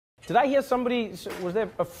Did I hear somebody, was there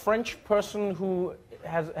a French person who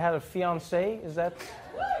had a fiancé? Is that?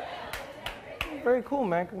 Very cool,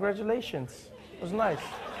 man. Congratulations. It was nice.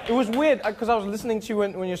 It was weird, because I was listening to you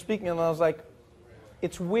when you're speaking, and I was like,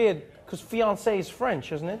 it's weird, because fiancé is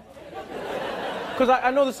French, isn't it? Because I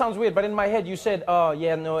know this sounds weird, but in my head you said, oh,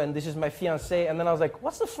 yeah, no, and this is my fiancé, and then I was like,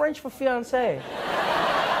 what's the French for fiancé?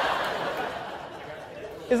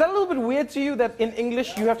 Is that a little bit weird to you, that in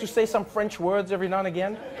English you have to say some French words every now and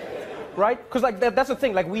again? Right? Because like that's the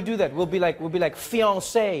thing, like we do that. We'll be like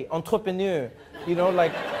fiancé, entrepreneur, you know,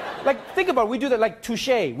 like think about it, we do that like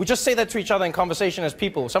touché. We just say that to each other in conversation as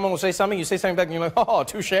people. Someone will say something, you say something back, and you're like, oh,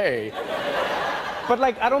 touché. But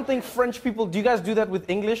like, I don't think French people, do you guys do that with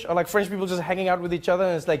English? Or like French people just hanging out with each other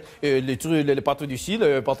and it's like, le partout d'ici,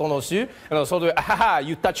 le partout dessus, and also do, ah,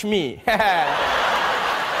 you touch me. You do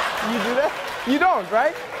that? You don't,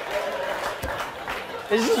 right?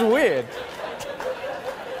 It's just weird.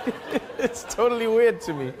 It's totally weird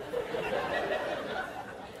to me.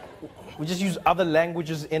 We just use other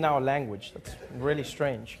languages in our language. That's really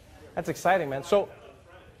strange. That's exciting, man. So,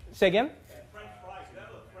 say again?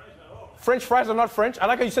 French fries are not French? I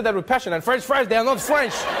like how you said that with passion. And French fries, they are not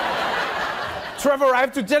French. Trevor, I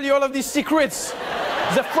have to tell you all of these secrets.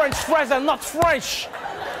 The French fries are not French.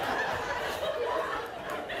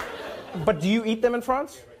 But do you eat them in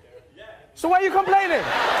France? So why are you complaining?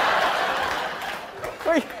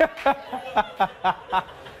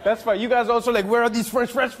 That's fine. You guys are also like, where are these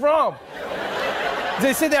French fries from?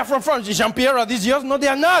 They say they are from France. Jean-Pierre, are these yours? No, they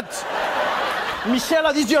are not. Michel,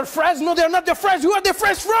 are these your friends? No, they are not your friends. Who are they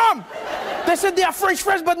friends from? They said they are French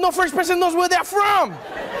friends, but no French person knows where they are from.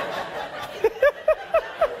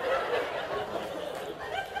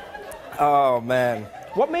 Oh, man.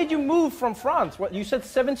 What made you move from France? What, you said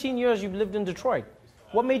 17 years you've lived in Detroit.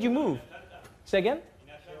 What made you move? Say again?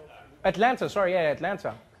 Atlanta, sorry, yeah,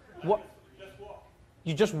 Atlanta. What?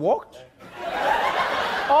 You just walked?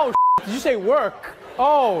 Oh, did you say work?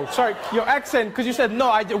 Oh, sorry, your accent, because you said, no,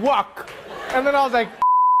 I did walk. And then I was like,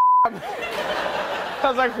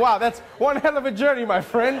 wow, that's one hell of a journey, my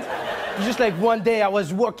friend. Just like one day I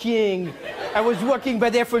was walking by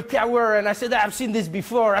the Eiffel Tower, and I said, I've seen this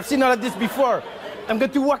before, I've seen all of this before. I'm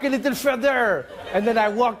going to walk a little further. And then I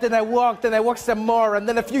walked and I walked and I walked some more. And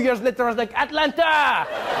then a few years later, I was like, Atlanta!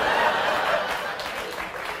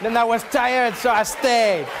 Then I was tired, so I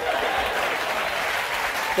stayed.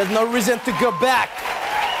 There's no reason to go back.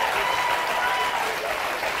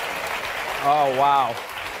 Oh, wow.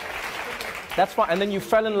 That's fine. And then you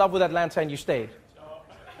fell in love with Atlanta and you stayed?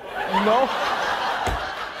 No?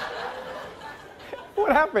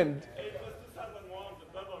 What happened?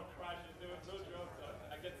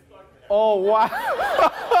 Oh, wow.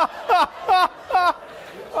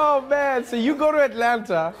 Oh, man. So you go to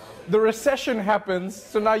Atlanta, the recession happens,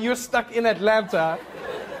 so now you're stuck in Atlanta.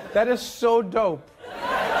 That is so dope.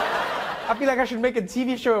 I feel like I should make a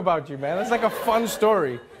TV show about you, man. It's like a fun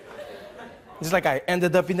story. It's like I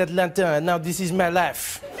ended up in Atlanta, and now this is my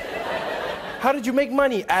life. How did you make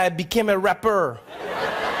money? I became a rapper.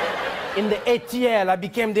 In the ATL, I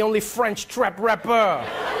became the only French trap rapper.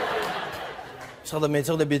 Sur le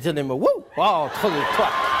métro de Béthune, il me wouh! Wow, trop de toi!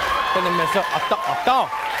 T'as le métro, attends!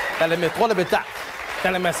 T'as le métro de Béthune. T'as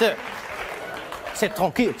le métro. C'est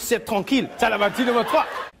tranquille. T'as la voiture de métro.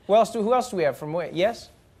 Who else do we have? From where? Yes?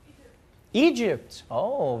 Egypt.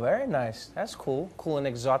 Oh, very nice. That's cool. Cool and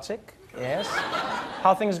exotic. Yes. How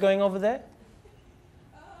are things going over there?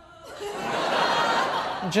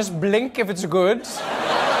 Just blink if it's good.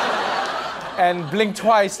 And blink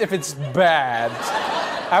twice if it's bad.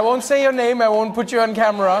 I won't say your name, I won't put you on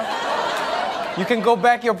camera. You can go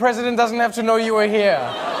back, your president doesn't have to know you were here.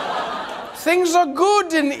 Things are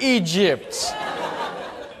good in Egypt.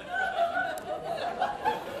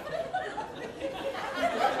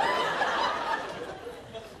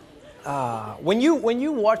 When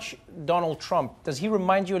you watch Donald Trump, does he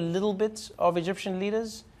remind you a little bit of Egyptian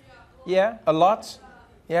leaders? Yeah, a lot?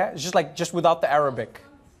 Yeah, it's just without the Arabic.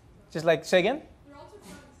 Just like, say again?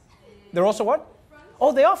 They're also what?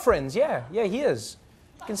 Oh, they are friends, yeah. Yeah, he is.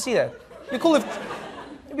 You can see that. It'd be cool if...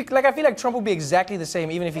 Like, I feel like Trump would be exactly the same,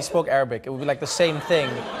 even if he spoke Arabic. It would be like the same thing.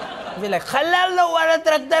 It'd be like...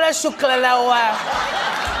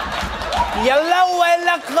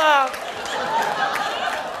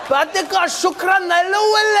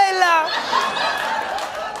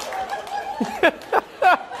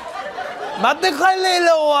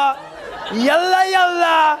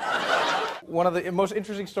 One of the most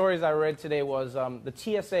interesting stories I read today was the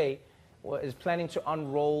TSA is planning to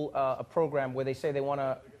unroll a program where they say they want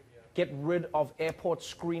to get rid of airport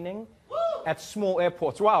screening at small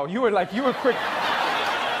airports. Wow, you were quick.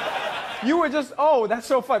 You were just, oh, that's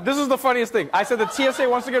so fun. This is the funniest thing. I said the TSA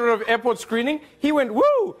wants to get rid of airport screening. He went,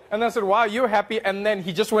 woo! And I said, wow, you're happy. And then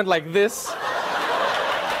he just went like this.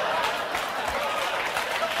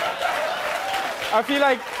 I feel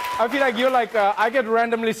like you're like, I get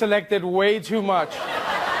randomly selected way too much.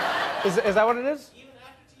 Is that what it is? Even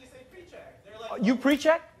after TSA pre-check. They're like, you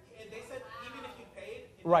pre-check? They said even if you paid,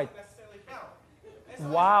 it right. doesn't necessarily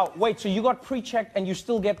count. Wow. Wait, so you got pre-checked and you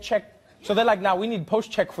still get checked? So they're like, now we need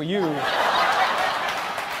post-check for you.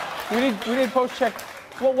 we need post-check.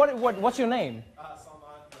 What's your name? Salman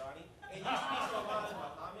Irani. It used to be Salman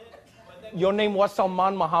Muhammad. But then Your name was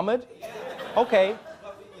Salman Muhammad? yeah. Okay.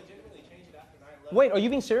 But we legitimately changed it after 9/11. Wait, are you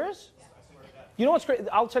being serious? I swear to God. You know what's great?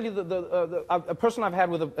 I'll tell you a person I've had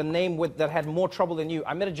with a name that had more trouble than you.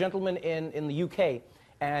 I met a gentleman in the UK,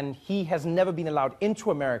 and he has never been allowed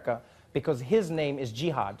into America because his name is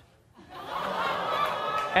Jihad.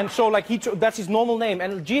 And so, like, that's his normal name.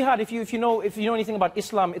 And jihad, if you know anything about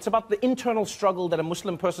Islam, it's about the internal struggle that a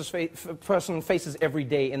Muslim person faces every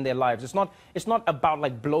day in their lives. It's not about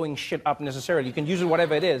like blowing shit up necessarily. You can use it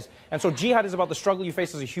whatever it is. And so, jihad is about the struggle you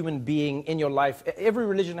face as a human being in your life. Every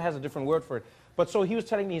religion has a different word for it. But so he was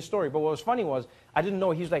telling me his story. But what was funny was, I didn't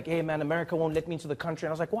know. He was like, hey man, America won't let me into the country.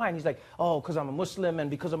 And I was like, why? And he's like, oh, because I'm a Muslim and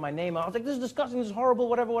because of my name. And I was like, this is disgusting, this is horrible,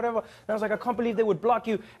 whatever. And I was like, I can't believe they would block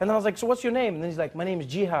you. And then I was like, so what's your name? And then he's like, my name is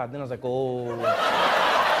Jihad. And then I was like, oh. I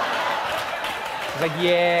was like,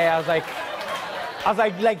 yeah. I was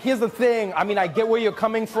like, here's the thing. I mean, I get where you're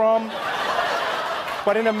coming from.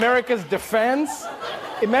 But in America's defense,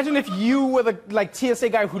 imagine if you were the like TSA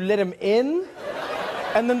guy who let him in.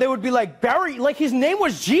 And then they would be like, Barry, like his name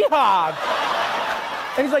was Jihad.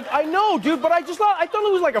 And he's like, I know, dude, but I thought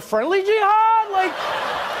it was like a friendly jihad. Like,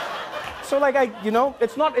 so like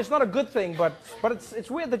it's not a good thing, but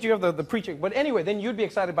it's weird that you have the preaching. But anyway, then you'd be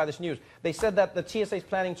excited by this news. They said that the TSA is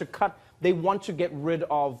planning to they want to get rid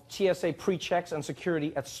of TSA pre-checks and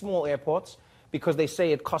security at small airports because they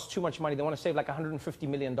say it costs too much money. They want to save like $150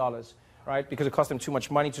 million, right? Because it costs them too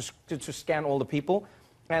much money to scan all the people.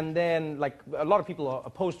 And then, like, a lot of people are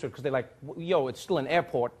opposed to it because they're like, yo, it's still an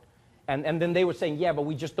airport. And then they were saying, yeah, but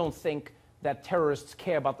we just don't think that terrorists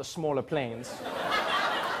care about the smaller planes.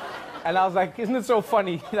 And I was like, isn't it so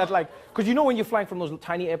funny that, like, because you know when you're flying from those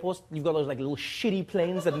tiny airports, you've got those, like, little shitty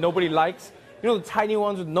planes that nobody likes? You know, the tiny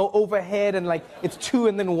ones with no overhead and, like, it's two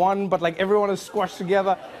and then one, but, like, everyone is squashed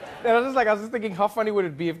together. And I was just thinking, how funny would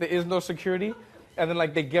it be if there is no security? And then,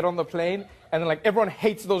 like, they get on the plane, and then, like, everyone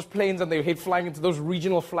hates those planes, and they hate flying into those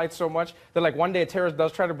regional flights so much that, like, one day a terrorist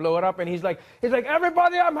does try to blow it up, and he's like,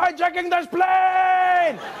 everybody, I'm hijacking this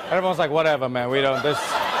plane! And everyone's like, whatever, man, we don't, this...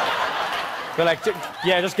 They're like,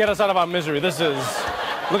 yeah, just get us out of our misery. Look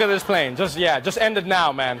at this plane. Just end it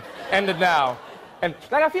now, man. End it now. And,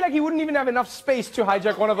 like, I feel like he wouldn't even have enough space to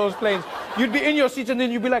hijack one of those planes. You'd be in your seats, and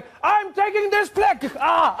then you'd be like, I'm taking this plane!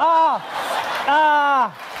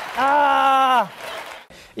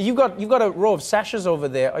 You've got a row of sashes over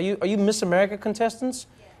there. Are you Miss America contestants?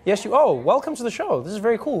 Yes, you. Oh, welcome to the show. This is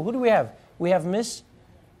very cool. Who do we have? We have Miss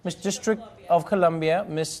District of Columbia,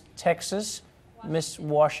 Miss Texas, Miss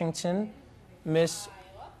Washington, Miss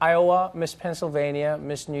Iowa, Miss Pennsylvania,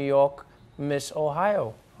 Miss New York, Miss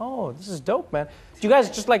Ohio. Oh, this is dope, man. Do you guys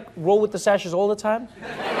just like roll with the sashes all the time?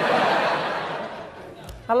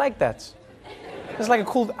 I like that. It's like a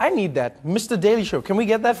cool. I need that. Mr. Daily Show. Can we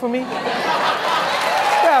get that for me?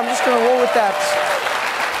 Yeah, I'm just gonna roll with that.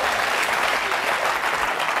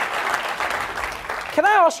 Can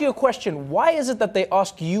I ask you a question? Why is it that they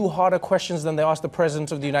ask you harder questions than they ask the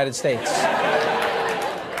President of the United States?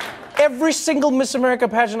 Every single Miss America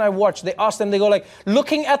pageant I watch, they ask them, they go like,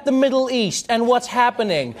 looking at the Middle East and what's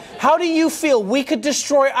happening, how do you feel we could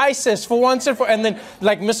destroy ISIS for once and for... And then,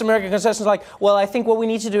 like, Miss America contestants like, well, I think what we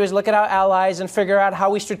need to do is look at our allies and figure out how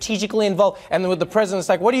we strategically involve... And then with the president, it's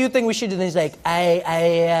like, what do you think we should do? And he's like,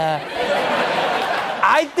 I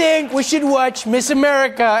think we should watch Miss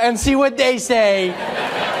America and see what they say.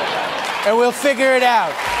 And we'll figure it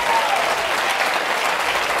out.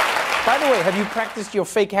 By the way, have you practiced your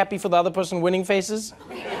fake happy for the other person winning faces?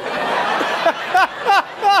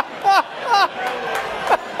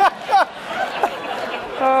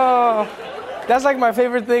 Oh, that's like my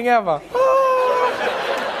favorite thing ever. Oh.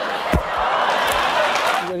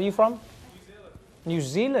 Where are you from? New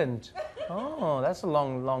Zealand. Oh, that's a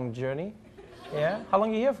long, long journey. Yeah? How long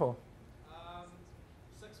are you here for?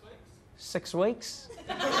 6 weeks. 6 weeks?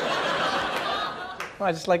 Oh,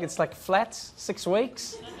 it's like flat, 6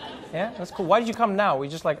 weeks. Yeah, that's cool. Why did you come now? We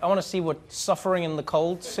just like, I want to see what suffering in the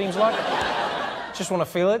cold seems like. Just want to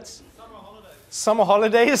feel it. Summer holidays. Summer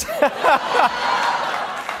holidays?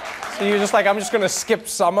 So you're just like, I'm just gonna skip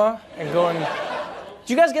summer and go and...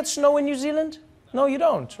 Do you guys get snow in New Zealand? No, you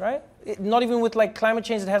don't, right? Not even with like climate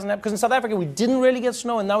change, it hasn't happened. Because in South Africa, we didn't really get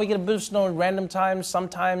snow, and now we get a bit of snow at random times,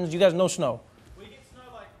 sometimes. You guys know snow? We get snow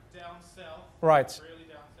like down south. Right. Really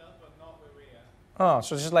down south, but not where we are. Oh,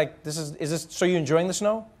 so it's just like, is this, so you're enjoying the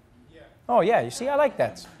snow? Yeah. Oh, yeah, you see, I like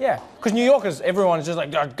that. Yeah. Because New Yorkers, everyone is just like,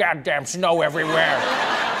 there's goddamn snow everywhere.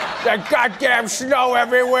 There's goddamn snow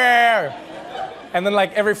everywhere. And then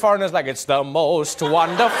like every foreigner's like, it's the most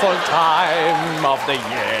wonderful time of the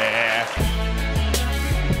year.